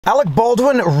Alec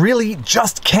Baldwin really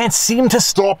just can't seem to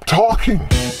stop talking.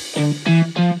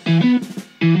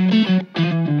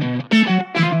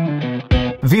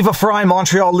 Viva Frei,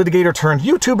 Montreal litigator turned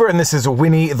YouTuber, and this is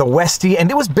Winnie the Westie,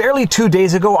 and it was barely 2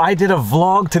 days ago I did a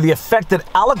vlog to the effect that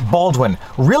Alec Baldwin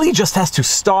really just has to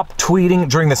stop tweeting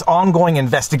during this ongoing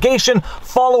investigation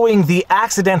following the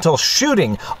accidental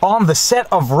shooting on the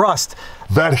set of Rust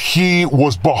that he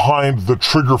was behind the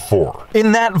trigger for.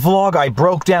 In that vlog, I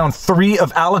broke down 3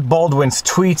 of Alec Baldwin's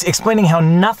tweets explaining how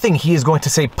nothing he is going to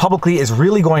say publicly is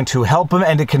really going to help him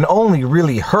and it can only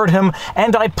really hurt him,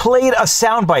 and I played a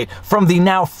soundbite from the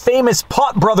now famous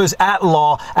Pot Brothers at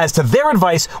Law as to their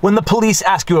advice when the police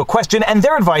ask you a question, and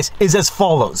their advice is as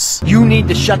follows. You need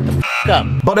to shut the f*** up.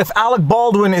 But if Alec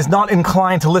Baldwin is not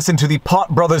inclined to listen to the Pot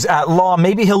Brothers at Law,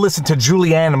 maybe he'll listen to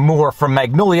Julianne Moore from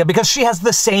Magnolia because she has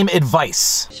the same advice.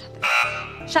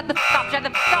 Shut the f*** up, shut the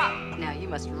f*** up. Now you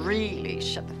must really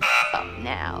shut the f*** up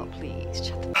now, please.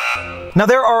 Shut the f*** up. Now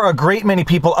there are a great many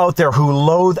people out there who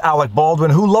loathe Alec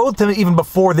Baldwin, who loathed him even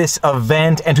before this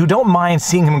event, and who don't mind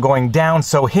seeing him going down,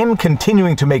 so him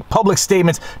continuing to make public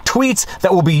statements, tweets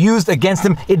that will be used against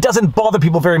him, it doesn't bother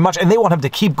people very much, and they want him to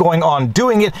keep going on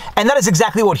doing it, and that is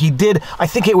exactly what he did. I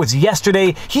think it was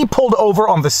yesterday. He pulled over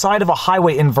on the side of a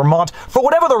highway in Vermont, for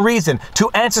whatever the reason, to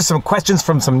answer some questions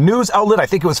from some news outlet, I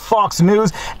think it was Fox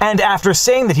News, and after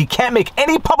saying that he can't make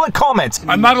any public comments.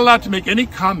 I'm not allowed to make any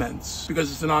comments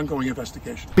because it's an ongoing investigation.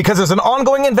 Because there's an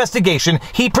ongoing investigation,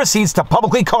 he proceeds to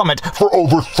publicly comment for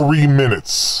over 3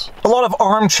 minutes. A lot of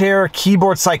armchair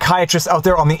keyboard psychiatrists out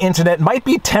there on the internet might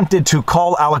be tempted to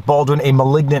call Alec Baldwin a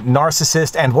malignant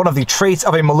narcissist, and one of the traits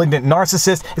of a malignant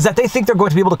narcissist is that they think they're going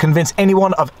to be able to convince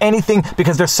anyone of anything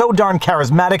because they're so darn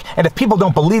charismatic, and if people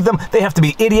don't believe them, they have to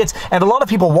be idiots, and a lot of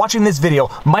people watching this video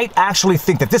might actually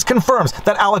think that this confirms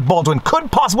that Alec Baldwin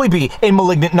could possibly be a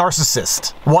malignant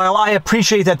narcissist. While I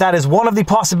appreciate that that is one of the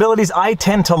possibilities, I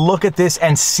tend to look at this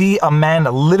and see a man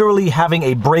literally having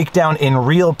a breakdown in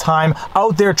real time,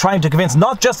 out there trying to convince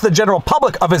not just the general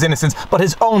public of his innocence, but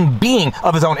his own being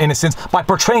of his own innocence by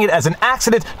portraying it as an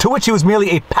accident to which he was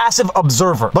merely a passive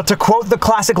observer. But to quote the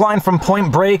classic line from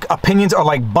Point Break, opinions are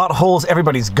like buttholes,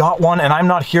 everybody's got one, and I'm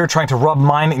not here trying to rub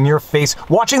mine in your face.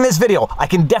 Watching this video, I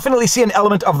can definitely see an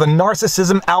element of the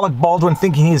narcissism, Alec Baldwin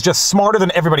thinking he is just smarter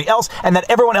than everybody else and that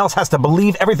everyone else has to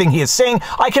believe everything he is saying.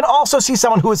 I can also see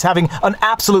someone who is having an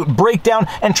absolute breakdown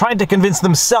and trying to convince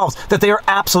themselves that they are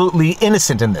absolutely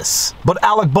innocent in this. But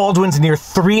Alec Baldwin's near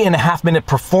 3.5-minute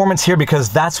performance here, because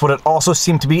that's what it also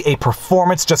seemed to be, a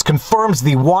performance, just confirms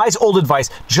the wise old advice: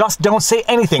 just don't say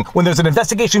anything when there's an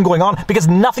investigation going on, because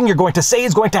nothing you're going to say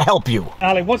is going to help you.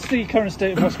 Alec, what's the current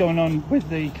state of what's going on with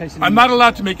the case? I'm not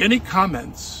allowed to make any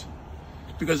comments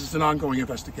because it's an ongoing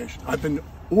investigation. I've been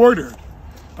ordered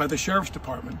by the Sheriff's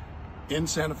Department in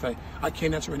Santa Fe. I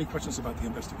can't answer any questions about the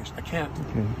investigation. I can't.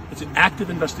 Okay. It's an active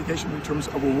investigation in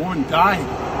terms of a woman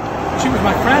dying. She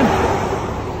was my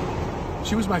friend.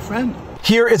 She was my friend.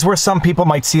 Here is where some people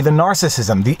might see the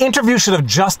narcissism. The interview should have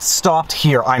just stopped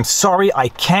here. I'm sorry, I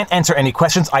can't answer any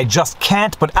questions. I just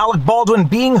can't. But Alec Baldwin,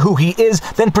 being who he is,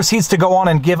 then proceeds to go on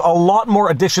and give a lot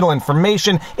more additional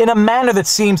information in a manner that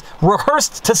seems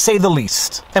rehearsed, to say the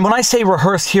least. And when I say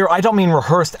rehearsed here, I don't mean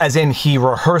rehearsed as in he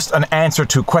rehearsed an answer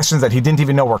to questions that he didn't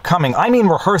even know were coming. I mean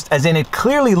rehearsed as in it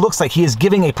clearly looks like he is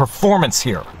giving a performance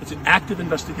here. It's an active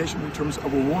investigation in terms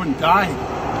of a woman dying.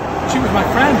 She was my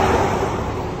friend.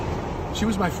 She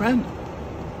was my friend.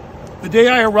 The day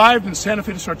I arrived in Santa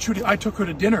Fe to start shooting, I took her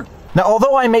to dinner. Now,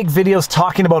 although I make videos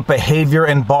talking about behavior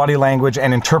and body language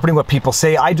and interpreting what people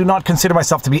say, I do not consider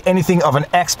myself to be anything of an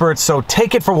expert, so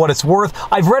take it for what it's worth.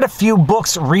 I've read a few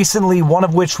books recently, one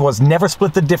of which was Never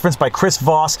Split the Difference by Chris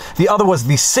Voss, the other was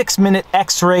The 6-Minute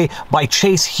X-Ray by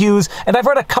Chase Hughes, and I've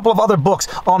read a couple of other books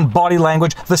on body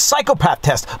language, The Psychopath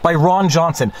Test by Ron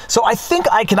Johnson. So I think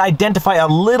I can identify a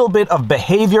little bit of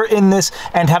behavior in this,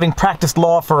 and having practiced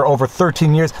law for over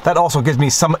 13 years, that also gives me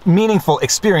some meaningful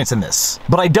experience in this.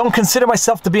 But I don't consider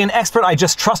myself to be an expert, I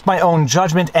just trust my own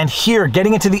judgment, and here,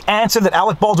 getting into the answer that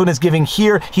Alec Baldwin is giving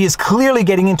here, he is clearly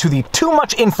getting into the too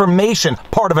much information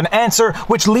part of an answer,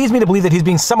 which leads me to believe that he's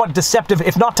being somewhat deceptive,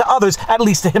 if not to others, at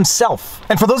least to himself.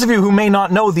 And for those of you who may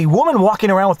not know, the woman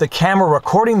walking around with the camera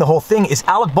recording the whole thing is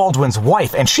Alec Baldwin's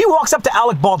wife, and she walks up to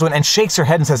Alec Baldwin and shakes her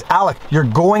head and says, "Alec, you're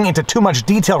going into too much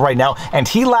detail right now," and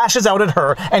he lashes out at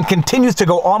her and continues to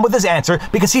go on with his answer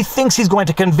because he thinks he's going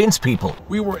to convince people.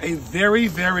 We were a very,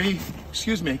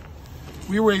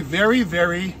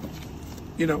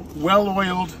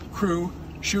 well-oiled crew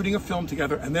shooting a film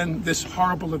together, and then this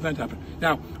horrible event happened.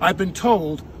 Now, I've been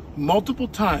told multiple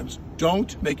times,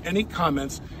 don't make any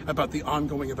comments about the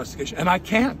ongoing investigation. And I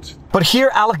can't. But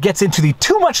here Alec gets into the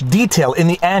too much detail in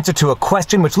the answer to a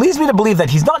question, which leads me to believe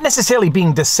that he's not necessarily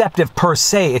being deceptive per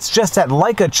se. It's just that,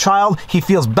 like a child, he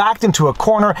feels backed into a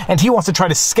corner and he wants to try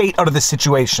to skate out of this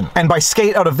situation. And by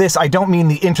skate out of this, I don't mean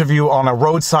the interview on a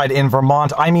roadside in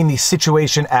Vermont. I mean the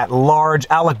situation at large.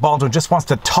 Alec Baldwin just wants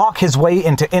to talk his way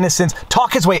into innocence,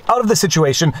 talk his way out of the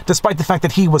situation, despite the fact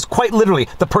that he was quite literally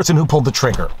the person who pulled the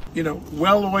trigger. You know,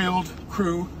 well-oiled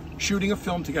crew shooting a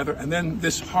film together, and then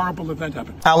this horrible event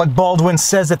happened. Alec Baldwin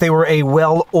says that they were a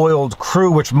well-oiled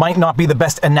crew, which might not be the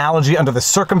best analogy under the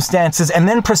circumstances, and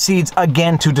then proceeds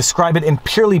again to describe it in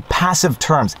purely passive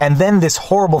terms. And then this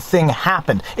horrible thing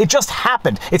happened. It just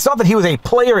happened. It's not that he was a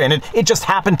player in it, it just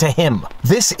happened to him.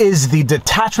 This is the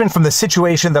detachment from the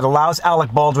situation that allows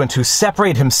Alec Baldwin to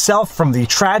separate himself from the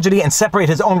tragedy and separate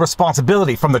his own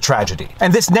responsibility from the tragedy.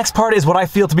 And this next part is what I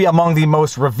feel to be among the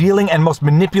most revealing and most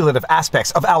manipulative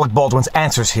aspects of Alec Baldwin's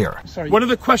answers here. Sorry. What are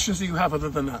the questions that you have other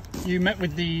than that? You met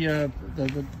with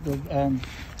I'm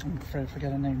afraid I forget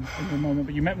her name in the moment,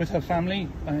 but you met with her family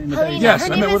in the day. Yes, her I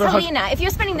name met is with her Helena. If you're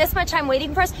spending this much time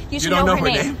waiting for us, you should don't know know her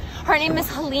her name. name? Her name is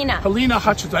Helena. Helena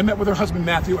Hutchins. I met with her husband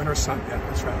Matthew and her son. Yeah,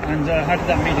 that's right. And how did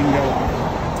that meeting go?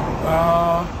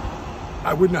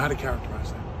 I wouldn't know how to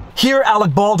characterize that. Here,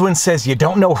 Alec Baldwin says you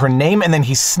don't know her name, and then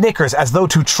he snickers as though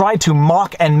to try to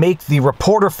mock and make the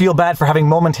reporter feel bad for having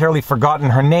momentarily forgotten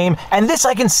her name. And this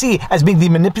I can see as being the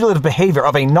manipulative behavior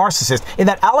of a narcissist, in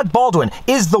that Alec Baldwin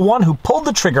is the one who pulled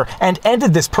the trigger and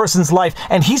ended this person's life,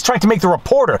 and he's trying to make the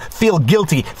reporter feel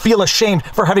guilty, feel ashamed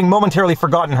for having momentarily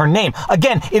forgotten her name.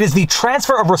 Again, it is the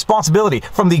transfer of responsibility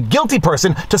from the guilty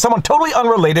person to someone totally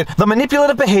unrelated, the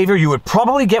manipulative behavior you would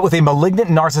probably get with a malignant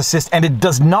narcissist, and it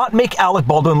does not make Alec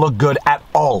Baldwin look good at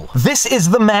all. This is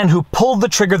the man who pulled the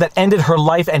trigger that ended her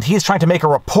life, and he is trying to make a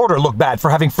reporter look bad for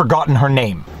having forgotten her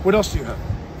name. What else do you have?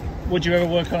 Would you ever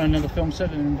work on another film set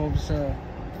that involves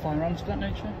firearms of that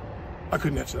nature? I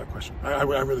couldn't answer that question. I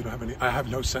really don't have any. I have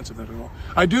no sense of that at all.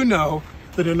 I do know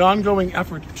that an ongoing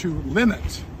effort to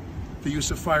limit the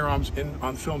use of firearms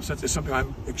on film sets is something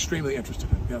I'm extremely interested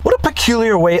in. Yeah. What a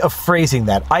peculiar way of phrasing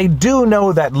that. I do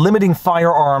know that limiting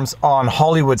firearms on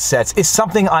Hollywood sets is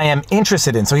something I am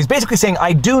interested in. So he's basically saying,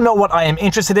 I do know what I am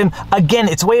interested in. Again,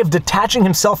 it's a way of detaching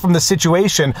himself from the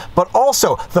situation, but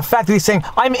also the fact that he's saying,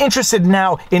 I'm interested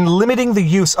now in limiting the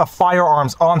use of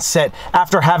firearms on set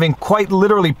after having quite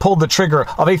literally pulled the trigger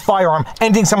of a firearm,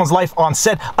 ending someone's life on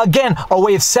set. Again, a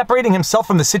way of separating himself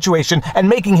from the situation and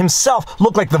making himself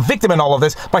look like the victim in all of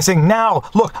this by saying, now,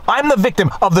 look, I'm the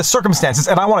victim of the circumstances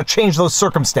and I want to change those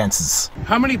circumstances.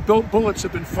 How many bullets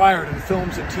have been fired in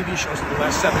films and TV shows in the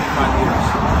last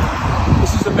 75 years?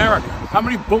 This is America. How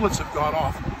many bullets have gone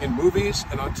off in movies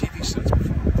and on TV sets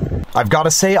before? I've got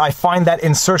to say, I find that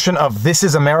insertion of "This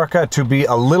is America" to be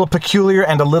a little peculiar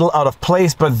and a little out of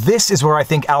place, but this is where I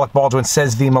think Alec Baldwin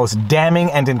says the most damning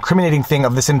and incriminating thing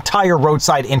of this entire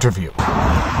roadside interview.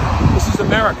 This is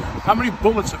America. How many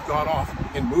bullets have gone off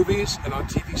in movies and on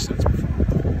TV sets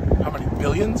before? How many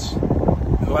billions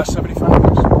in the last 75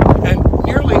 years? And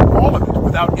nearly all of it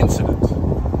without incident.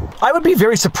 I would be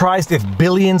very surprised if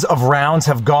billions of rounds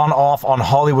have gone off on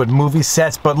Hollywood movie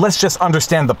sets, but let's just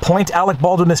understand the point Alec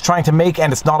Baldwin is trying to make,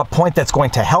 and it's not a point that's going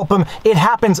to help him. It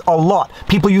happens a lot.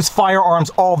 People use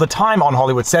firearms all the time on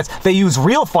Hollywood sets. They use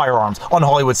real firearms on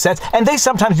Hollywood sets, and they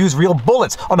sometimes use real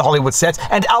bullets on Hollywood sets,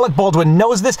 and Alec Baldwin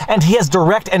knows this, and he has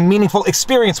direct and meaningful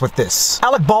experience with this.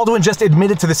 Alec Baldwin just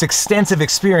admitted to this extensive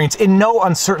experience in no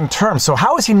uncertain terms, so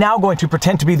how is he now going to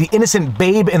pretend to be the innocent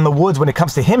babe in the woods when it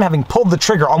comes to him having pulled the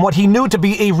trigger on what he knew to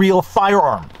be a real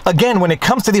firearm? Again, when it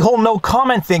comes to the whole no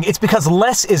comment thing, it's because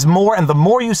less is more, and the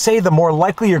more you say, the more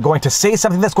likely you're going to say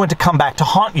something that's going to come back to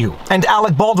haunt you. And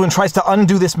Alec Baldwin tries to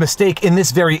undo this mistake in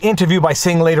this very interview by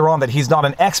saying later on that he's not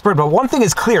an expert, but one thing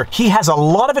is clear, he has a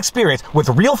lot of experience with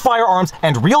real firearms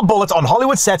and real bullets on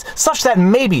Hollywood sets, such that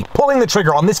maybe pulling the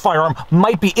trigger on this firearm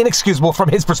might be inexcusable from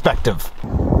his perspective.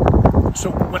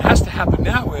 So what has to happen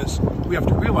now is we have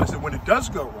to realize that when it does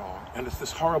go wrong, and it's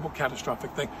this horrible,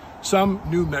 catastrophic thing, some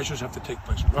new measures have to take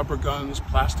place. Rubber guns,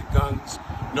 plastic guns,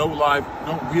 no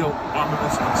real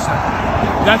armaments on set.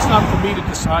 That's not for me to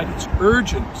decide. It's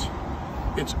urgent.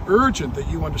 It's urgent that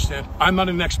you understand I'm not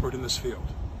an expert in this field.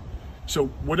 So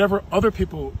whatever other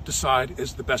people decide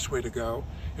is the best way to go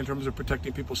in terms of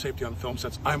protecting people's safety on film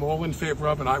sets, I'm all in favor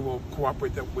of, and I will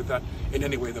cooperate with that in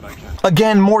any way that I can.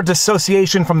 Again, more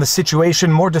dissociation from the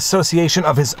situation, more dissociation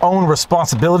of his own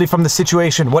responsibility from the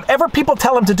situation. Whatever people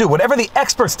tell him to do, whatever the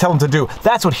experts tell him to do,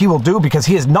 that's what he will do, because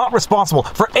he is not responsible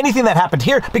for anything that happened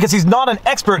here, because he's not an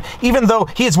expert, even though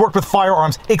he has worked with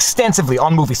firearms extensively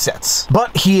on movie sets.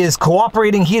 But he is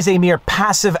cooperating. He is a mere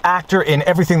passive actor in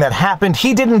everything that happened.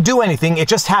 He didn't do anything. It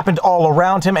just happened all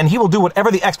around him, and he will do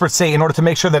whatever the experts say in order to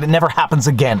make sure that it never happens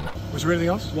again. Was there anything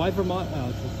else? Why Vermont?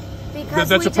 Because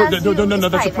that's no,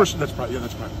 that's a person. That's private. Yeah,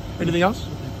 that's private. Anything else?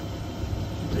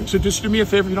 So just do me a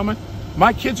favor, if you don't mind.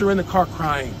 My kids are in the car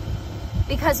crying.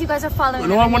 Because you guys are following.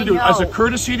 And all I want to do, as a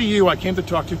courtesy to you, I came to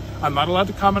talk to you. I'm not allowed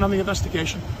to comment on the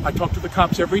investigation. I talk to the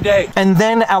cops every day. And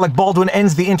then Alec Baldwin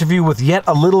ends the interview with yet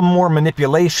a little more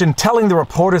manipulation, telling the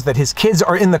reporters that his kids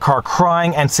are in the car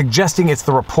crying and suggesting it's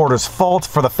the reporter's fault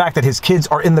for the fact that his kids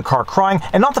are in the car crying,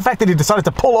 and not the fact that he decided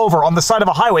to pull over on the side of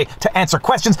a highway to answer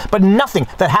questions. But nothing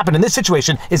that happened in this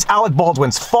situation is Alec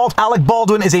Baldwin's fault. Alec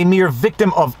Baldwin is a mere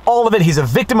victim of all of it. He's a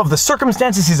victim of the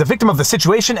circumstances, he's a victim of the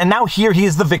situation, and now here he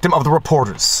is the victim of the reporters.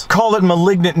 Call it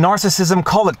malignant narcissism,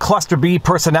 call it cluster B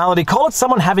personality, call it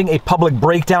someone having a public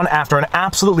breakdown after an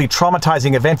absolutely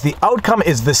traumatizing event. The outcome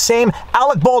is the same.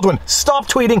 Alec Baldwin, stop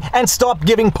tweeting and stop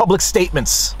giving public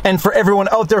statements. And for everyone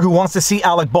out there who wants to see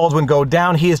Alec Baldwin go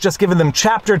down, he has just given them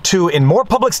chapter 2 in more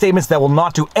public statements that will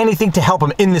not do anything to help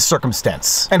him in this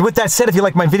circumstance. And with that said, if you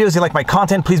like my videos, you like my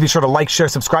content, please be sure to like, share,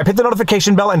 subscribe, hit the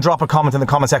notification bell, and drop a comment in the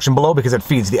comment section below, because it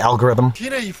feeds the algorithm.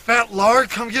 Tina, you fat lard,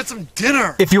 come get some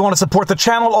dinner. If you want to support the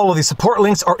channel, all of the support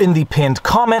links are in the pinned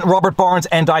comment. Robert Barnes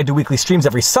and I do weekly streams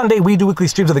every Sunday. We do weekly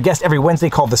streams with a guest every Wednesday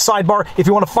called The Sidebar. If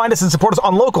you want to find us and support us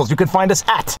on Locals, you can find us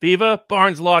at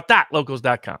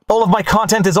VivaBarnesLaw.locals.com. All of my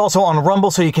content is also on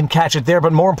Rumble, so you can catch it there.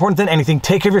 But more important than anything,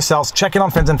 take care of yourselves, check in on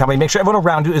friends and family, make sure everyone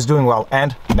around you is doing well,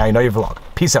 and now you know your vlog.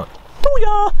 Peace out.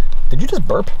 Booyah! Did you just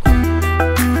burp?